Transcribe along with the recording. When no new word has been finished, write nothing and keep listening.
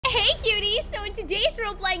Hey cuties! So in today's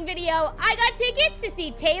role-playing video, I got tickets to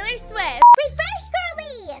see Taylor Swift. Refresh,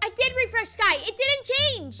 girly! I did refresh, Sky. It didn't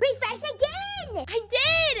change. Refresh again! I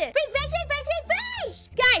did! Refresh, refresh, refresh!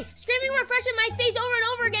 Sky, screaming refresh in my face over and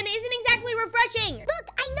over again isn't exactly refreshing. Look,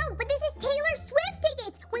 I know, but this is Taylor Swift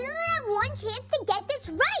tickets. We only have one chance to get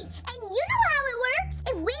this right. And you know how it works.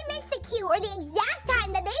 If we miss the cue or the exact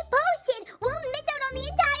time that they posted, we'll miss out on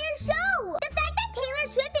the entire show. The fact that Taylor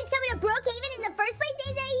Swift is coming to Brookhaven in the first place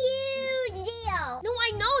is a huge deal. No,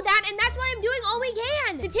 I know that, and that's why I'm doing all we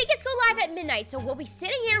can. The tickets go live at midnight, so we'll be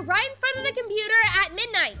sitting here right in front of the computer at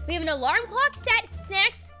midnight. We have an alarm clock set,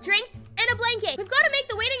 snacks, drinks, and a blanket. We've got to make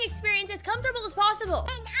the waiting experience as comfortable as possible.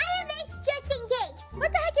 And I have this just in case.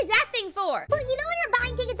 What the heck is that thing for? Well, you know when you're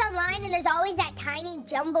buying tickets online and there's always that tiny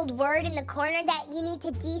jumbled word in the corner that you need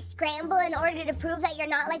to de-scramble in order to prove that you're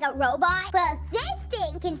not like a robot? Well, this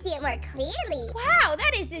thing can see it more clearly. Wow,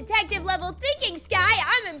 that is detective level thinking, Sky.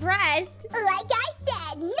 I'm impressed. Like I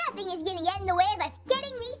said, nothing is gonna get in the way of us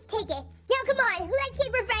getting these tickets. Now come on, let's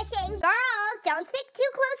keep refreshing. Girls, don't stick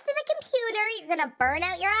too close to the computer. You're gonna burn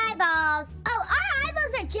out your eyeballs. Oh, our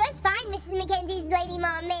eyeballs are just fine, Mrs. Mackenzie's lady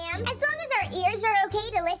mom, ma'am. As long as our ears are okay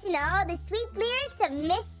to listen to all the sweet lyrics of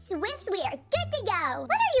Miss Swift, we are good to go.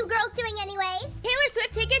 What are you girls doing anyways? Taylor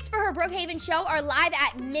Swift tickets for her Brookhaven show are live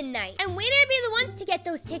at midnight, and we need to be the ones to get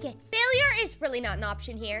those tickets. Failure is really not an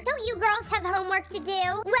option here. Don't you girls have homework to do?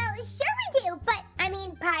 Well, sure we do, but I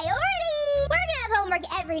mean priority. We're gonna have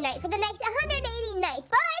homework every night for the next 180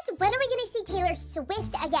 nights. But when are we gonna see Taylor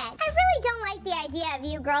Swift again? I really don't like the idea of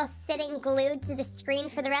you girls sitting glued to the screen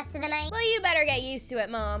for the rest of the night. Well, you better get used to it,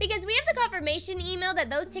 Mom, because we have the confirmation email that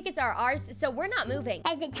those tickets are ours, so we're not moving.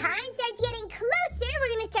 As the time starts getting closer,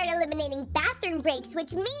 we're gonna start eliminating bathroom breaks,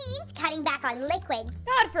 which means cutting back on liquids.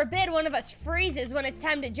 God forbid one of us freezes when it's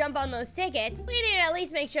time to jump on those tickets. We need to at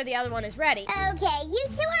least make sure the other one is ready. Okay, you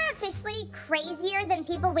two are officially crazier than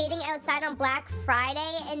people waiting outside on Black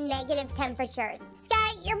Friday in negative temperatures.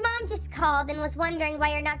 Sky, your mom just called and was wondering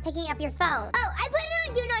why you're not picking up your phone. Oh, I put it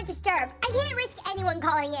on Do Not Disturb. I can't risk anyone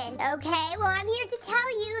calling in. Okay, well, I'm here to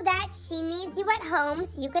tell you that she needs you at home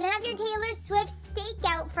so you can have your Taylor Swift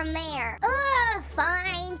stakeout from there. Ugh,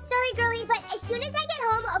 fine. Sorry, girlie, but as soon as I get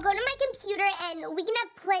home, I'll go to my computer and we can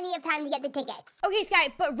have plenty of time to get the tickets. Okay,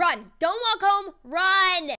 Sky, but run. Don't walk home.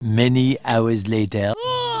 Run. Many hours later.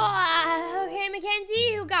 Okay,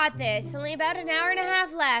 Mackenzie, you got this. Only about an hour and a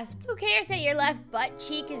half left. Who cares that your left butt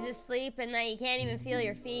cheek is asleep and that you can't even feel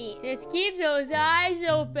your feet? Just keep those eyes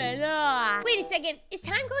open. Wait a second. Is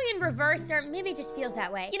time going in reverse, or maybe it just feels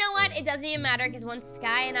that way? You know what? It doesn't even matter, because once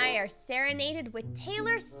Sky and I are serenaded with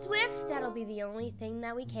Taylor Swift, that'll be the only thing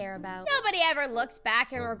that we care about. Nobody ever looks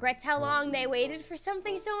back and regrets how long they waited for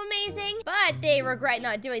something so amazing, but they regret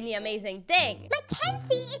not doing the amazing thing.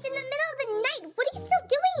 Mackenzie, it's in the middle of the night. What are you still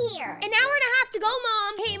doing here? An hour and a half to go,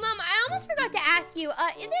 Mom. Hey, Mom, I almost forgot to ask you,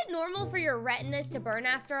 is it normal for your retinas to burn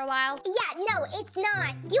after a while? Yeah, no, it's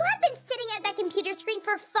not. You have been sitting at that computer screen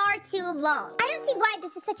for far too long. I don't see why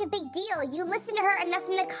this is such a big deal. You listen to her enough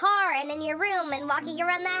in the car and in your room and walking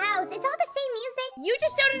around the house. It's all the same music. You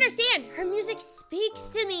just don't understand. Her music speaks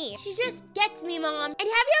to me. She just gets me, Mom. And have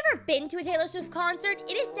you ever been to a Taylor Swift concert?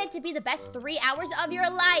 It is said to be the best 3 hours of your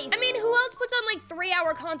life. I mean, who else puts on like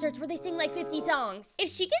 3-hour concerts where they sing like 50 songs? If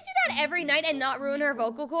she can do that every night and not ruin her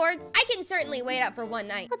vocal cords, I can certainly wait up for one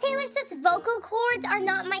night. Well, Taylor Swift's vocal cords are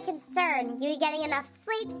not my concern. You getting enough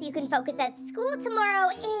sleep so you can focus at school tomorrow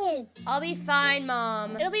is. I'll be fine,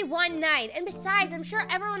 Mom. It'll be one night. And besides, I'm sure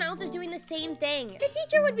everyone else is doing the same thing. The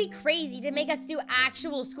teacher would be crazy to make us do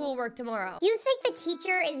actual schoolwork tomorrow. You think the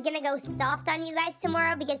teacher is gonna go soft on you guys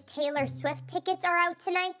tomorrow because Taylor Swift tickets are out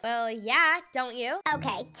tonight? Well, yeah, don't you?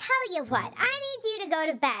 Okay, tell you what. I need you to go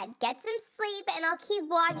to bed, get some sleep, and I'll keep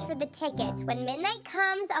watch for the tickets. When midnight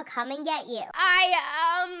comes, I'll come and get you. I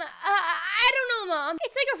don't know, Mom.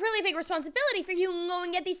 It's like a really big responsibility for you to go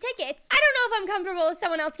and get these tickets. I don't know if I'm comfortable with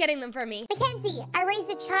someone else getting them for me. Mackenzie, I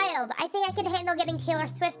raised a child. I think I can handle getting Taylor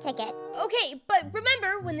Swift tickets. Okay, but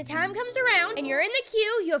remember, when the time comes around and you're in the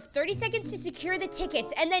queue, you have 30 seconds to secure the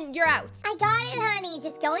tickets, and then you're out. I got it, honey.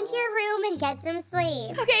 Just go into your room and get some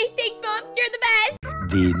sleep. Okay, thanks, Mom. You're the best.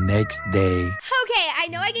 The next day. Okay, I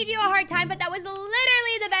know I gave you a hard time, but that was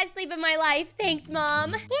literally the best sleep of my life. Thanks,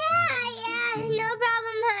 Mom. Yeah, no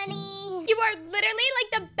problem, honey. You are literally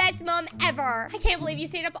like the best mom ever. I can't believe you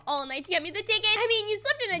stayed up all night to get me the ticket. I mean, you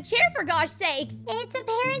slept in a chair for gosh sakes. It's a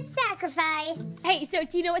parent sacrifice. Hey, so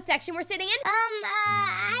do you know what section we're sitting in?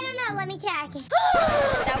 I don't know. Let me check.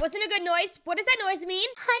 That wasn't a good noise. What does that noise mean?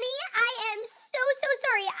 Honey, I am so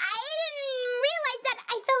sorry. I didn't realize that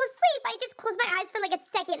I fell asleep. I just closed my eyes for like a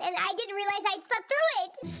second and I didn't realize I'd slept through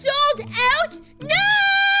it. Sold out?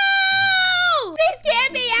 No!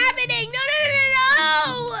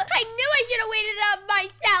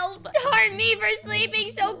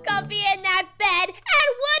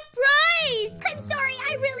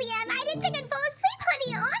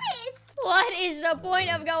 What is the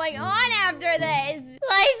point of going on after this?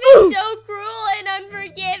 Life is so cruel and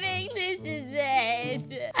unforgiving. This is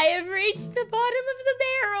it. I have reached the bottom of the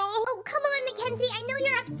barrel. Oh, come on, Mackenzie. I know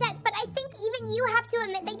you're upset, but I think even you have to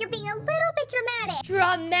admit that you're being a little bit dramatic.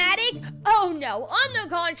 Dramatic? Oh no, on the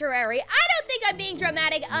contrary, I don't think I'm being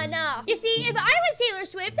dramatic enough. You see, if I was Taylor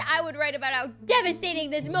Swift, I would write about how devastating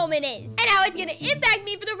this moment is and how it's gonna impact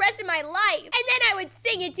me for the rest of my life. And then I would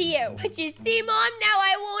sing it to you. But you see, Mom, now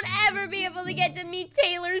I won't ever be able to get to meet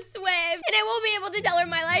Taylor Swift. And I won't be able to tell her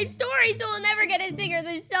my life story, so I'll never get to sing her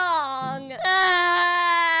the song.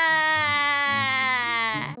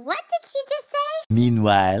 What did she just say?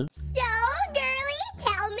 Meanwhile, So, girly,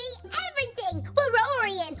 tell me everything. What row are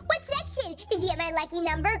we in? What section? Did you get my lucky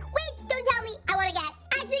number? Wait, don't tell me. I want to guess.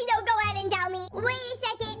 Actually, no, go ahead and tell me. Wait a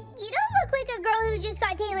second. You don't look like a girl who just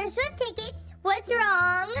got Taylor Swift tickets. What's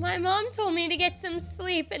wrong? My mom told me to get some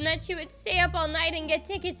sleep and that she would stay up all night and get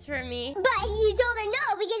tickets for me. But you told her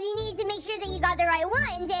no because you needed to make sure that you got the right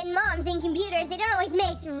ones. And moms and computers, they don't always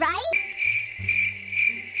mix, right?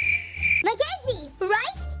 Mackenzie,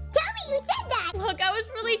 right? Tell me you said that. Look, I was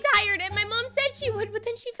really tired and my mom said she would, but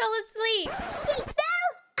then she fell asleep. She fell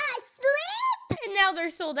asleep? And now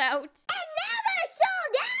they're sold out. And now they're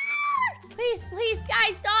sold out! Please,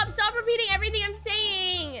 guys, stop repeating everything I'm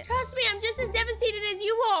saying. Trust me, I'm just as devastated as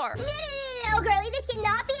you are. No, girlie, this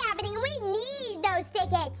cannot be happening. We need those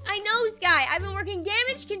tickets. I know, Sky. I've been working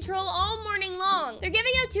damage control all morning long. They're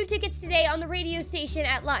giving out 2 tickets today on the radio station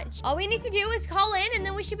at lunch. All we need to do is call in and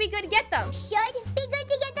then we should be good to get them. Should be good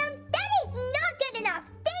to get them? That is not good enough.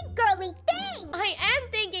 Think, girlie, think. I am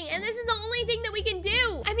thinking, and this is the only thing that we can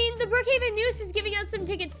do. I mean, the Brookhaven News is giving out some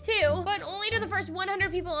tickets too, but only to the first 100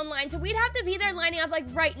 people online, so we'd have to be there lining up like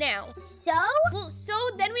right now. So? Well, so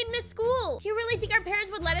then we'd miss school. Do you really think our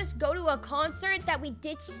parents would let us go to a concert that we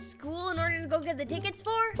ditched school in order to go get the tickets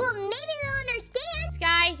for? Well, maybe they'll understand.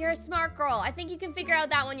 Sky, you're a smart girl. I think you can figure out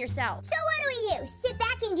that one yourself. So what do? Sit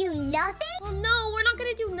back and do nothing? Well, no, we're not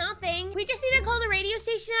gonna do nothing. We just need to call the radio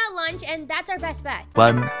station at lunch, and that's our best bet.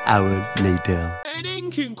 1 hour later. And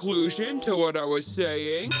in conclusion to what I was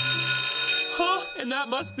saying, and that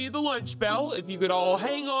must be the lunch bell. If you could all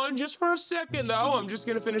hang on just for a second, though, I'm just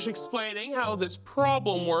gonna finish explaining how this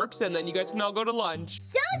problem works, and then you guys can all go to lunch.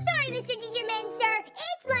 So sorry, Mr. Teacher Minster.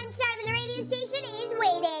 It's lunchtime and the radio station is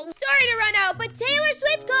waiting. Sorry to run out, but Taylor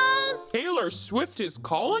Swift calls. Taylor Swift is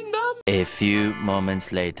calling them? A few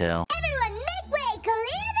moments later. Everyone, make way. Clear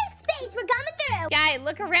the space. We're coming through. Guy,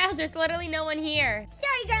 look around. There's literally no one here.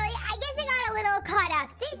 Sorry, girlie. I guess I got a little caught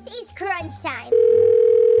up. This is crunch time.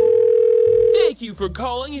 Thank you for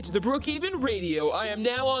calling into the Brookhaven Radio. I am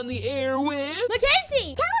now on the air with...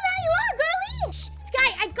 Mackenzie! Tell them how you are, girlie. Shh,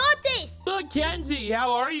 Sky, I got this. Mackenzie,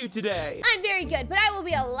 how are you today? I'm very good, but I will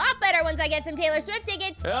be a lot better once I get some Taylor Swift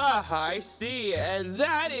tickets. Ah, I see. And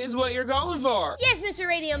that is what you're calling for. Yes, Mr.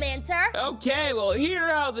 Radio Man, sir. Okay, well, here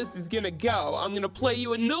how this is gonna go. I'm gonna play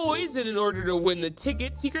you a noise, and in order to win the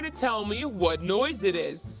tickets, you're gonna tell me what noise it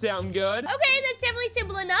is. Sound good? Okay, that's definitely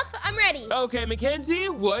simple enough. I'm ready. Okay, Mackenzie,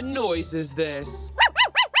 what noise is this?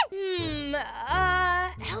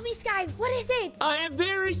 Help me, Sky. What is it? I am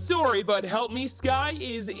very sorry, but Help Me Sky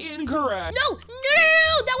is incorrect. No!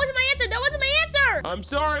 That wasn't my answer. That wasn't my answer. I'm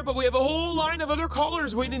sorry, but we have a whole line of other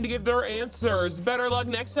callers waiting to give their answers. Better luck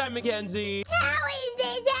next time, Mackenzie. How is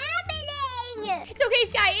this happening? It's okay,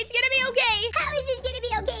 Sky. It's gonna be okay. How is this gonna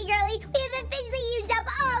be okay, girlie? We have officially used up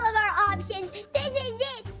all of our options. This is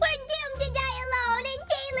it. We're doomed to die alone in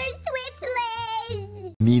Taylor Swift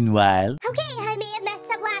Liz. Meanwhile, Okay, I may have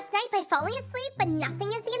messed up last night by falling asleep, but nothing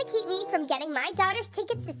is gonna keep me from getting my daughter's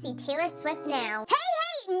tickets to see Taylor Swift now.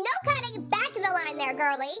 Hey, no cutting back in the line there,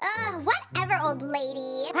 girlie. Whatever, old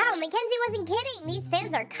lady. Wow, Mackenzie wasn't kidding. These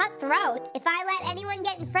fans are cutthroat. If I let anyone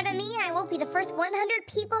get in front of me, I won't be the first 100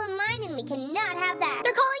 people in line, and we cannot have that.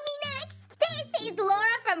 They're calling me next. This is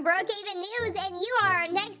Laura from Brookhaven News, and you are our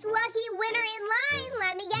next lucky winner in line.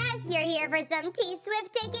 Let me guess, you're here for some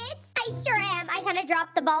T-Swift tickets? I sure am. I kind of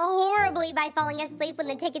dropped the ball horribly by falling asleep when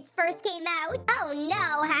the tickets first came out. Oh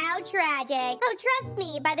no, how tragic. Oh, trust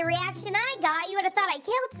me, by the reaction I got, you would have thought I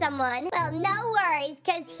killed someone. Well, no worries,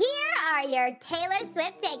 because here are your Taylor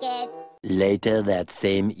Swift tickets. later that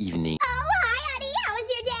same evening. Oh, hi, honey. How was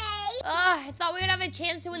your day? I thought we would have a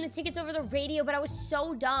chance to win the tickets over the radio, but I was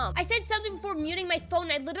so dumb. I said something before muting my phone,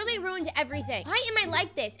 and I literally ruined everything. Why am I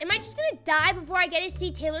like this? Am I just gonna die before I get to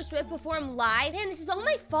see Taylor Swift perform live? Man, this is all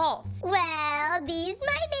my fault. Well, these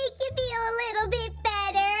might make you feel a little bit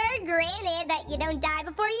better. Granted that you don't die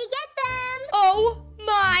before you get them. Oh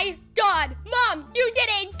my God, Mom, you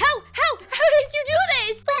didn't. How did you do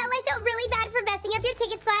this? Well, I felt really bad for messing up your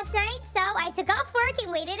tickets last night, so I took off work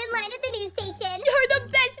and waited in